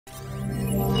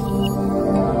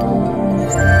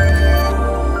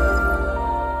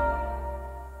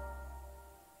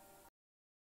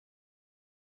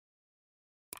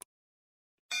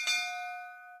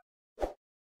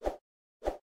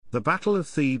The Battle of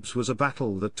Thebes was a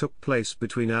battle that took place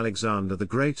between Alexander the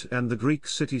Great and the Greek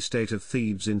city-state of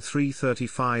Thebes in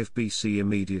 335 BC,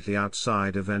 immediately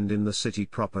outside of and in the city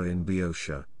proper in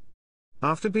Boeotia.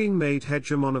 After being made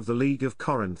hegemon of the League of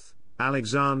Corinth,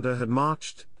 Alexander had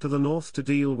marched to the north to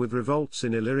deal with revolts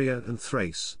in Illyria and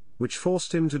Thrace, which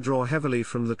forced him to draw heavily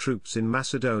from the troops in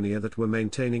Macedonia that were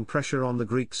maintaining pressure on the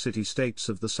Greek city-states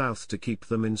of the south to keep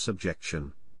them in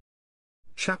subjection.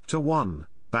 Chapter 1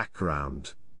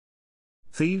 Background.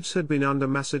 Thebes had been under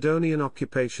Macedonian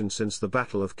occupation since the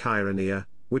Battle of Chaeronea,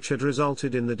 which had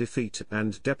resulted in the defeat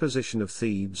and deposition of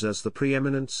Thebes as the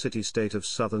preeminent city-state of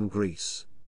southern Greece.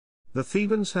 The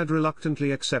Thebans had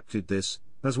reluctantly accepted this,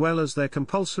 as well as their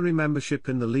compulsory membership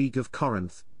in the League of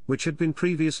Corinth, which had been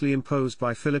previously imposed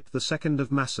by Philip II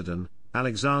of Macedon,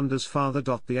 Alexander's father.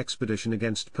 The expedition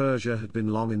against Persia had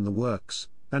been long in the works,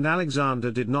 and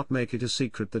Alexander did not make it a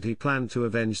secret that he planned to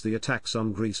avenge the attacks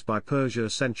on Greece by Persia a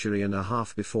century and a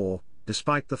half before,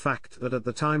 despite the fact that at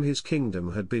the time his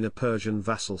kingdom had been a Persian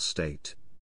vassal state.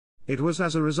 It was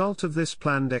as a result of this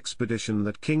planned expedition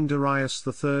that King Darius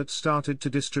III started to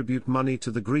distribute money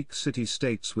to the Greek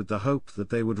city-states with the hope that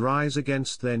they would rise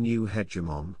against their new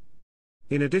hegemon.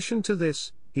 In addition to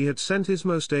this, he had sent his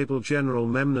most able general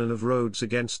Memnon of Rhodes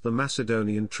against the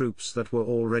Macedonian troops that were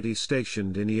already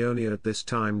stationed in Ionia at this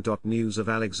time. News of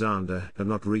Alexander had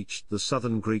not reached the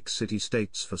southern Greek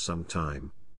city-states for some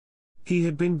time. He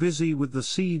had been busy with the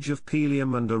siege of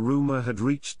Pelium, and a rumor had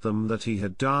reached them that he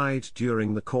had died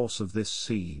during the course of this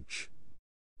siege.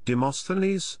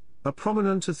 Demosthenes, a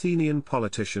prominent Athenian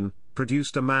politician,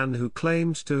 produced a man who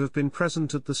claimed to have been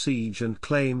present at the siege and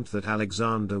claimed that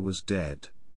Alexander was dead.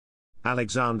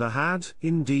 Alexander had,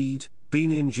 indeed,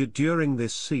 been injured during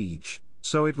this siege,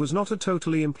 so it was not a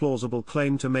totally implausible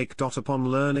claim to make. Upon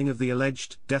learning of the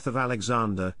alleged death of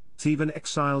Alexander, Theban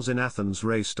exiles in Athens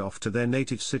raced off to their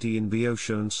native city in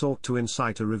Boeotia and sought to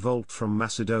incite a revolt from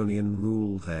Macedonian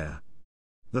rule there.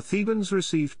 The Thebans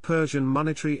received Persian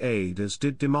monetary aid, as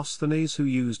did Demosthenes, who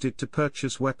used it to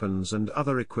purchase weapons and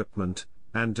other equipment,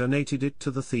 and donated it to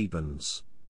the Thebans.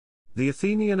 The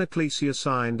Athenian ecclesia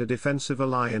signed a defensive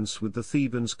alliance with the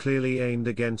Thebans clearly aimed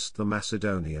against the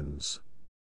Macedonians.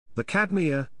 The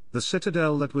Cadmea, the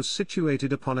citadel that was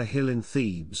situated upon a hill in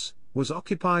Thebes, was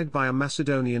occupied by a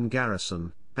Macedonian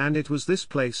garrison, and it was this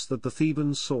place that the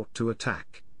Thebans sought to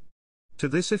attack. To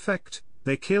this effect,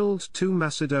 they killed 2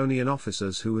 Macedonian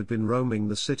officers who had been roaming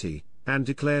the city, and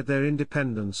declared their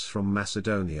independence from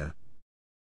Macedonia.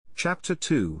 Chapter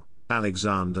 2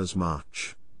 Alexander's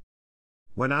March.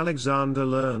 When Alexander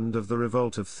learned of the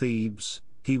revolt of Thebes,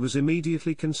 he was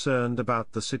immediately concerned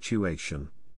about the situation.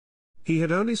 He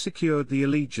had only secured the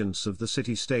allegiance of the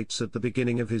city-states at the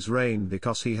beginning of his reign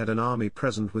because he had an army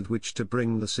present with which to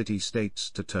bring the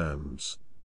city-states to terms.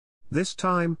 This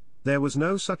time, there was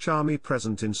no such army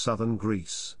present in southern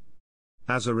Greece.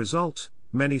 As a result,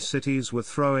 many cities were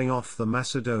throwing off the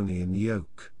Macedonian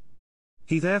yoke.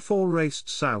 He therefore raced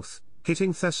south,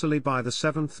 hitting Thessaly by the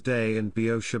 7th day and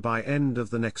Boeotia by end of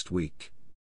the next week.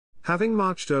 Having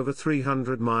marched over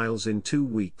 300 miles in 2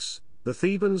 weeks, the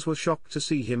Thebans were shocked to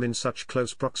see him in such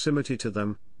close proximity to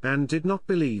them, and did not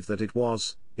believe that it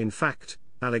was, in fact,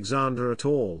 Alexander at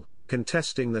all,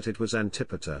 contesting that it was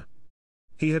Antipater.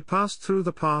 He had passed through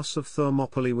the pass of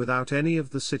Thermopylae without any of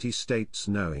the city-states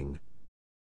knowing.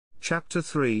 Chapter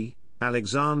 3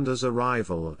 Alexander's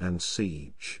Arrival and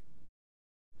Siege.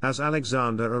 As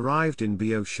Alexander arrived in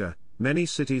Boeotia, many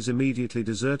cities immediately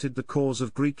deserted the cause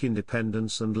of Greek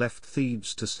independence and left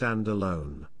Thebes to stand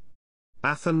alone.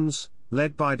 Athens,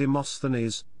 led by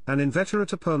Demosthenes, an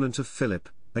inveterate opponent of Philip,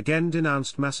 again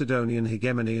denounced Macedonian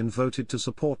hegemony and voted to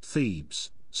support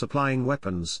Thebes, supplying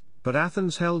weapons, but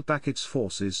Athens held back its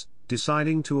forces,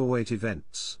 deciding to await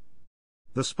events.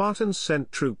 The Spartans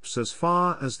sent troops as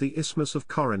far as the Isthmus of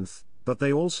Corinth, but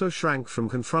they also shrank from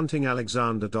confronting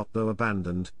Alexander. Though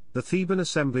abandoned, the Theban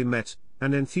assembly met,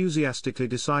 and enthusiastically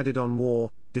decided on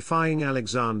war, defying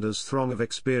Alexander's throng of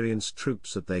experienced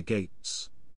troops at their gates.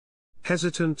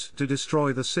 Hesitant to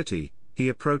destroy the city, he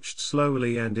approached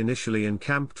slowly and initially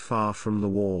encamped far from the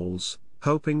walls,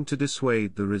 hoping to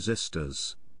dissuade the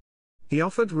resistors. He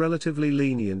offered relatively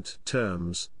lenient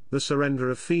terms, the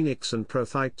surrender of Phoenix and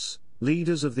Prothites,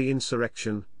 leaders of the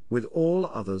insurrection, with all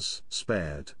others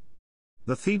spared.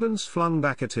 The Thebans flung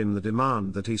back at him the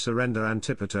demand that he surrender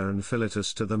Antipater and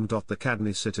Philotas to them. The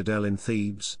Cadme citadel in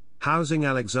Thebes, housing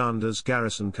Alexander's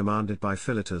garrison commanded by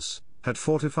Philotas, had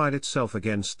fortified itself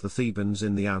against the Thebans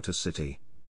in the outer city.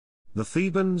 The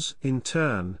Thebans, in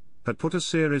turn, had put a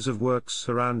series of works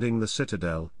surrounding the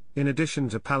citadel, in addition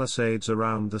to palisades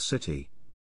around the city.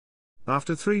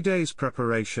 After 3 days'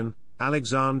 preparation,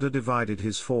 Alexander divided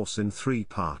his force in 3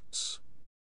 parts.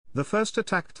 The first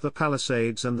attacked the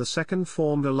palisades and the second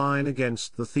formed a line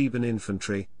against the Theban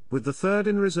infantry, with the third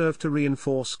in reserve to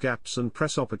reinforce gaps and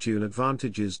press opportune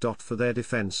advantages. For their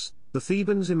defense, the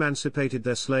Thebans emancipated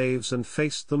their slaves and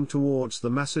faced them towards the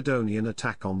Macedonian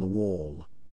attack on the wall.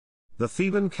 The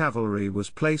Theban cavalry was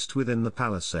placed within the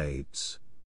palisades.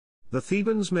 The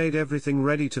Thebans made everything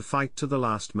ready to fight to the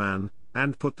last man,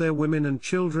 and put their women and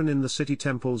children in the city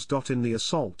temples. In the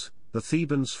assault, the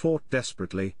Thebans fought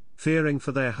desperately, fearing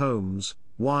for their homes,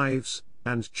 wives,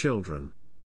 and children.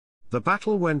 The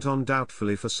battle went on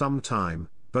doubtfully for some time,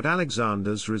 but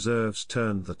Alexander's reserves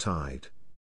turned the tide.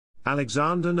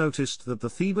 Alexander noticed that the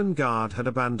Theban guard had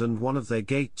abandoned one of their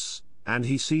gates, and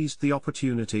he seized the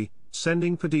opportunity,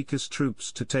 sending Perdiccas'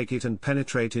 troops to take it and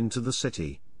penetrate into the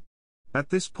city. At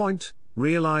this point,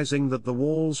 realizing that the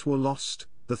walls were lost,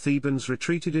 the Thebans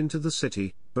retreated into the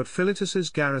city, but Philotas's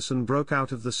garrison broke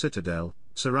out of the citadel,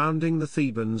 surrounding the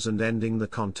Thebans and ending the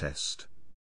contest.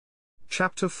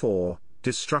 Chapter 4: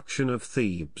 Destruction of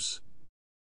Thebes.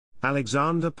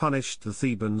 Alexander punished the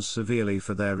Thebans severely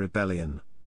for their rebellion.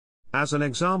 As an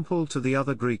example to the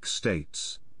other Greek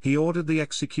states, he ordered the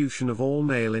execution of all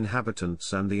male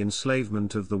inhabitants and the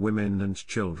enslavement of the women and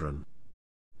children.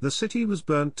 The city was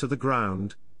burnt to the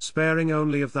ground, sparing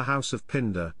only of the house of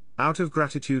Pindar, out of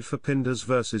gratitude for Pindar's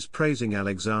verses praising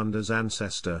Alexander's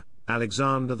ancestor,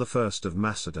 Alexander I of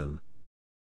Macedon.